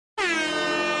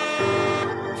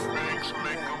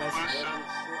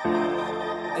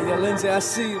Yo, Lindsay, I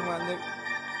see you, my nigga.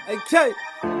 Hey, K.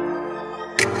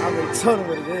 I already told him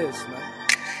what it is, man.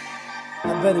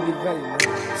 I better be ready, man.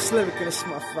 Slivik in this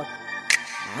motherfucker.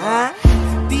 Huh?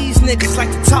 These niggas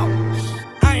like to talk.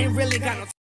 I ain't really got no.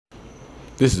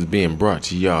 This is being brought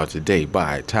to y'all today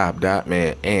by Top Dot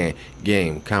Man and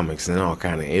Game Comics and all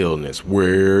kind of illness.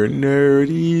 Where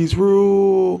nerdies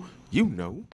rule, you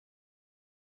know.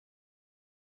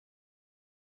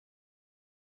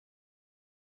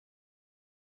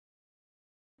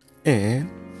 And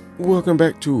welcome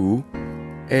back to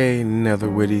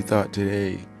another witty thought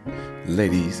today,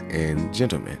 ladies and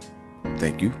gentlemen.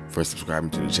 Thank you for subscribing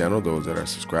to the channel, those that are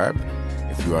subscribed.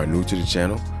 If you are new to the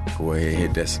channel, go ahead and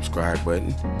hit that subscribe button.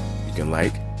 You can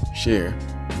like, share,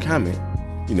 comment,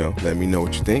 let me know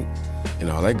what you think and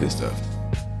all that good stuff.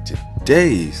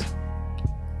 Today's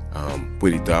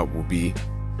witty thought will be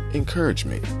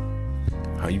encouragement.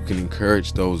 How you can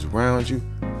encourage those around you,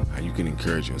 how you can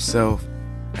encourage yourself,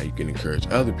 how you can encourage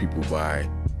other people by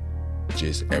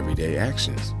just everyday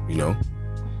actions. You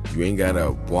ain't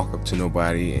gotta walk up to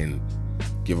nobody and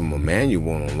give them a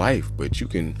manual on life, but you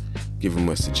can give them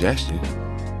a suggestion.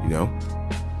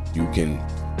 You can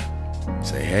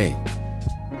say, hey,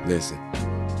 listen,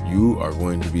 you are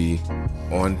going to be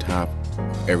on top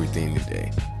of everything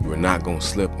today. You are not going to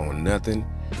slip on nothing.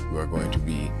 You are going to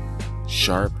be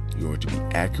sharp. You're going to be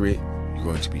accurate. You're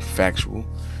going to be factual.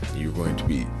 You're going to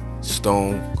be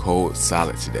stone cold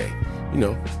solid today.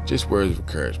 Just words of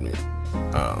encouragement.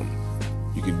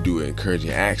 You can do encouraging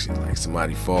actions, like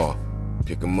somebody fall,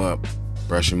 pick them up,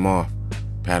 brush them off,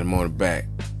 pat them on the back,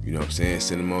 send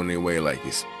them on their way. Like,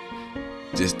 it's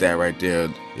just that right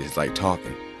there is like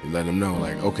talking. You let them know,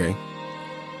 like, okay,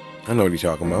 I know what you're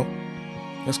talking about.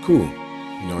 That's cool.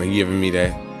 He giving me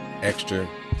that extra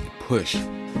push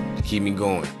to keep me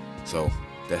going. So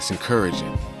that's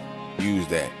encouraging. Use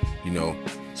that.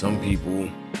 Some people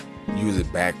use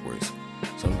it backwards.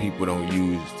 Some people don't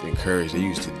use to encourage, they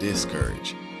use to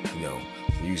discourage.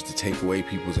 They use to take away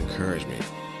people's encouragement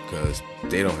because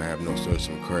they don't have no source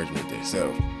of encouragement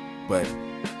themselves. But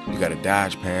you gotta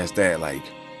dodge past that, like,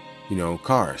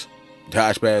 cars.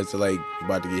 Dodge past, like, you're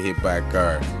about to get hit by a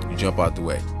car, you jump out the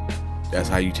way. That's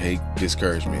how you take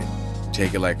discouragement. You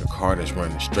take it like a car that's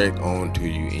running straight on to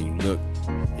you, and you look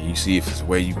and you see if it's a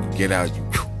way you can get out, you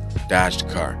dodge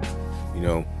the car.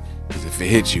 Because if it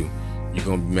hits you, you're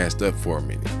gonna be messed up for a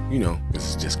minute. This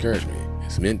is discouragement.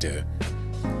 It's meant to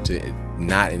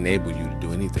not enable you to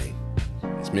do anything.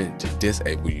 It's meant to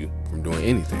disable you from doing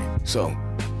anything. So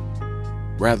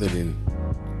rather than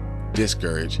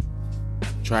discourage,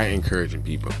 try encouraging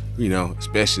people,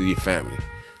 especially your family.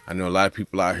 I know a lot of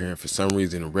people out here, and for some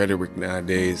reason the rhetoric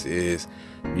nowadays is,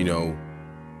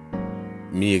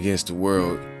 me against the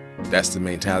world. That's the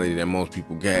mentality that most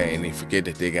people got, and they forget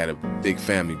that they got a big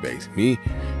family base. Me,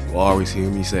 you always hear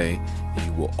me say, and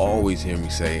you will always hear me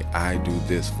say, I do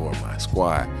this for my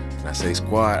squad. And I say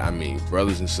squad, I mean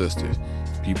brothers and sisters,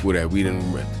 people that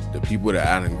the people that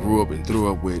I done grew up and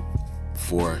threw up with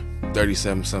for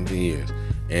 37 something years,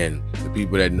 and the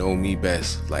people that know me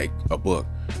best like a book,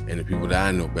 and the people that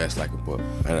I know best like a book.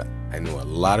 I know a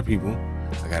lot of people.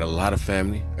 I got a lot of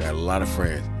family. I got a lot of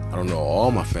friends. I don't know all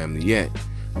my family yet.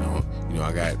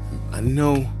 I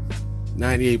know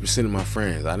 98% of my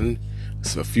friends.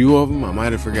 So a few of them I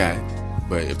might have forgot,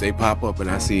 but if they pop up and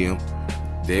I see them,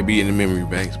 they be in the memory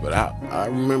banks. But I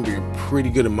remember a pretty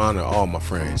good amount of all my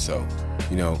friends. So,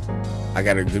 I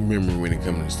got a good memory when it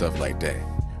comes to stuff like that.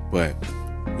 But,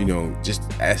 just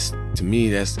to me,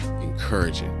 that's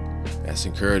encouraging. That's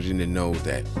encouraging to know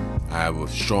that I have a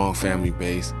strong family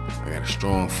base. I got a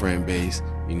strong friend base,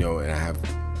 and I have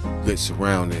good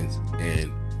surroundings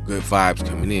and good vibes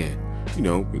coming in.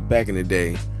 Back in the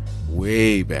day,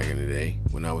 way back in the day,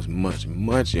 when I was much,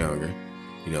 much younger,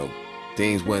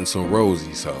 things wasn't so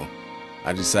rosy. So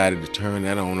I decided to turn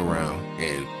that on around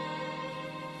and,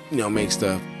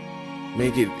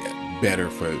 make it better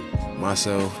for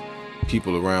myself,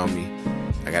 people around me.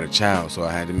 I got a child, so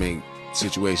I had to make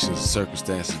situations and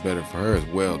circumstances better for her as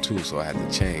well too. So I had to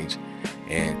change,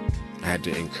 and I had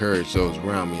to encourage those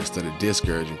around me instead of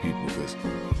discouraging people, because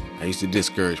I used to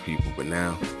discourage people, but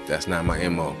now that's not my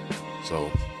MO.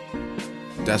 So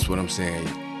that's what I'm saying.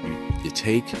 You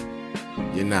take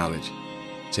your knowledge,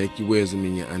 take your wisdom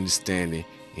and your understanding,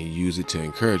 and use it to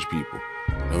encourage people.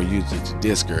 Don't use it to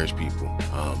discourage people.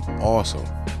 Also,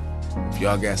 if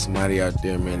y'all got somebody out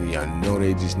there, man, and y'all know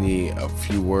they just need a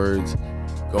few words,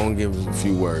 go and give them a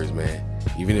few words, man.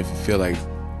 Even if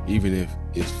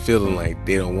it's feeling like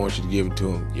they don't want you to give it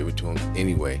to them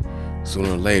anyway. Sooner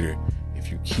or later, if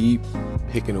you keep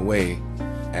picking away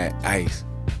at ice,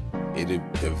 it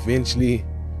eventually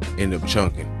end up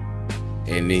chunking,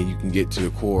 and then you can get to the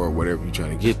core of whatever you're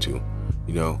trying to get to.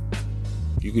 You know,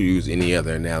 you could use any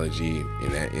other analogy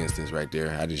in that instance right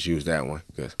there. I just use that one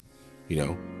because, you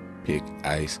know, pick,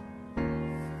 ice,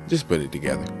 just put it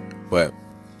together. But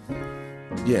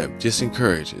yeah, just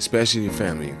encourage, especially your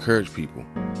family. Encourage people.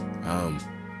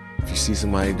 If you see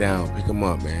somebody down, pick them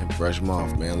up, man. Brush them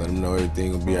off, man. Let them know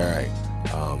everything will be all right.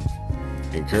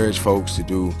 Encourage folks to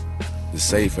do the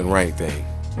safe and right thing,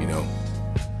 you know.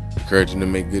 Encourage them to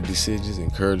make good decisions.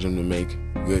 Encourage them to make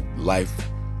good life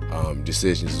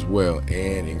decisions as well.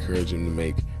 And encourage them to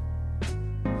make,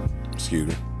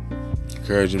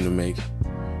 encourage them to make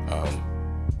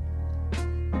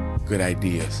good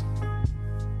ideas.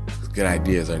 Good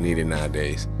ideas are needed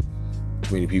nowadays.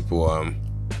 Too many people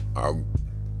are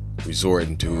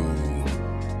resorting to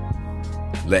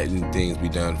letting things be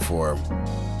done for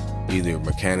either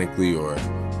mechanically or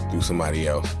through somebody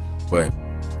else. But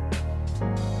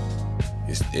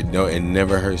it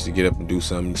never hurts to get up and do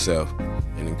something yourself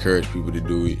and encourage people to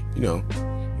do it. You know,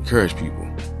 encourage people.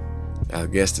 I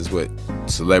guess that's what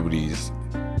celebrities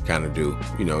kind of do.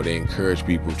 You know, they encourage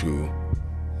people to,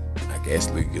 I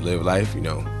guess, live life. You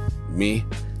know, me,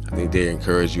 I think they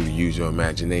encourage you to use your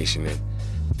imagination and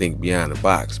think beyond the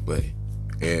box. But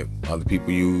other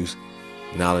people use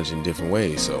knowledge in different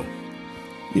ways. So,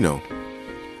 you know,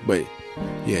 but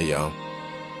yeah, y'all,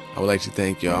 I would like to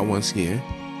thank y'all once again.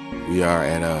 We are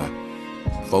at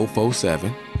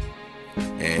 447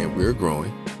 and we're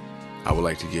growing. I would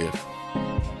like to give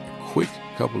a quick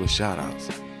couple of shout outs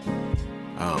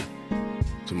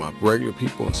to my regular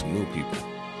people and some new people.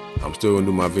 I'm still gonna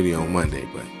do my video on Monday,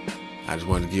 but I just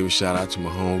wanted to give a shout out to my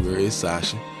homegirl, is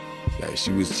Sasha. Like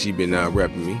she been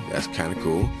repping me. That's kind of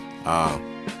cool. I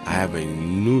have a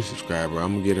new subscriber.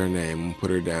 I'm gonna get her name. I'm gonna put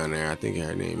her down there. I think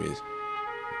her name is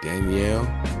Danielle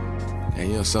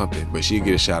something, but she'll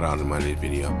get a shout out in Monday's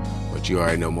video. But you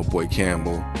already know my boy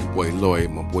Campbell, my boy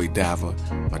Lloyd, my boy Dava,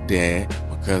 my dad,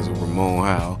 my cousin Ramon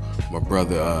Howe, my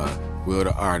brother Will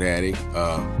the Art Addict,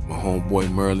 my homeboy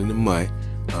Merlin the Mutt,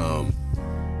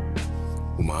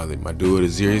 my dude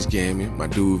Azirius Gaming, my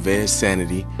dude Veg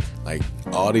Sanity. Like,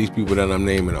 all these people that I'm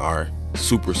naming are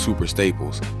super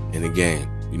staples in the game.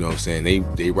 You know what I'm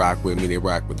saying? They rock with me. They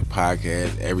rock with the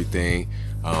podcast, everything.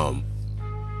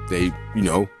 They, you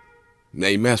know,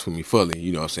 they mess with me fully.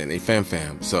 You know what I'm saying? They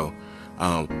fam. So,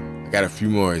 I got a few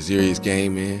more Azirius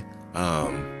Gaming.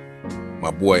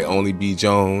 My boy Only B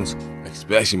Jones,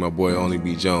 especially my boy Only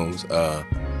B Jones. I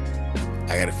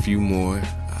got a few more.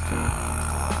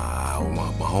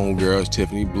 My homegirls,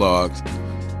 Tiffany Blogs.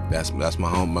 That's my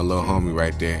little homie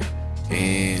right there.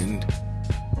 And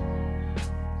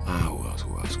who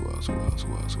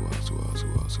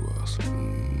else?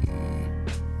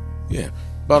 Yeah,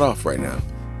 about off right now.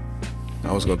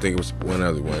 I was gonna think it was one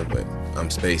other one, but I'm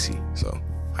spacey, so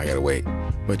I gotta wait.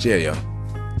 But yeah, y'all,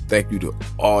 thank you to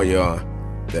all y'all,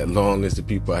 that long list of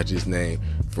people I just named,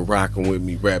 for rocking with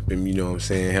me, rapping, you know what I'm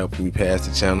saying, helping me pass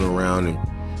the channel around and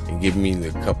giving me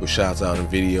a couple shots out in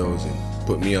videos and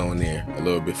put me on there a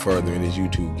little bit further in this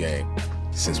YouTube game.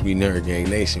 Since we Nerd Gang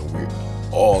Nation, we're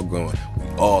all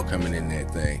coming in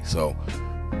that thing. So,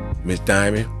 Miss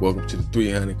Diamond, welcome to the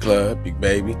 300 Club. Big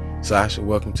Baby, Sasha,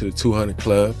 welcome to the 200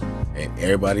 Club. And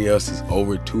everybody else is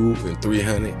over 2 and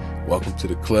 300. Welcome to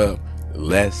the club.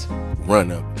 Let's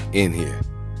run up in here.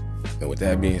 And with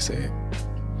that being said,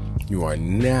 you are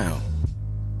now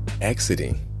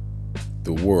exiting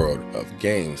the world of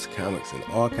games, comics, and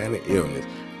all kind of illness.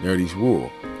 Nerdies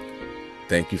rule.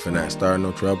 Thank you for not starting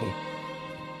no trouble.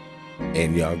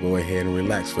 And y'all go ahead and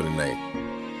relax for the night.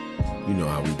 You know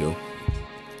how we do.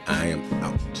 I am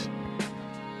out.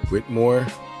 Whitmore,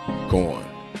 gone.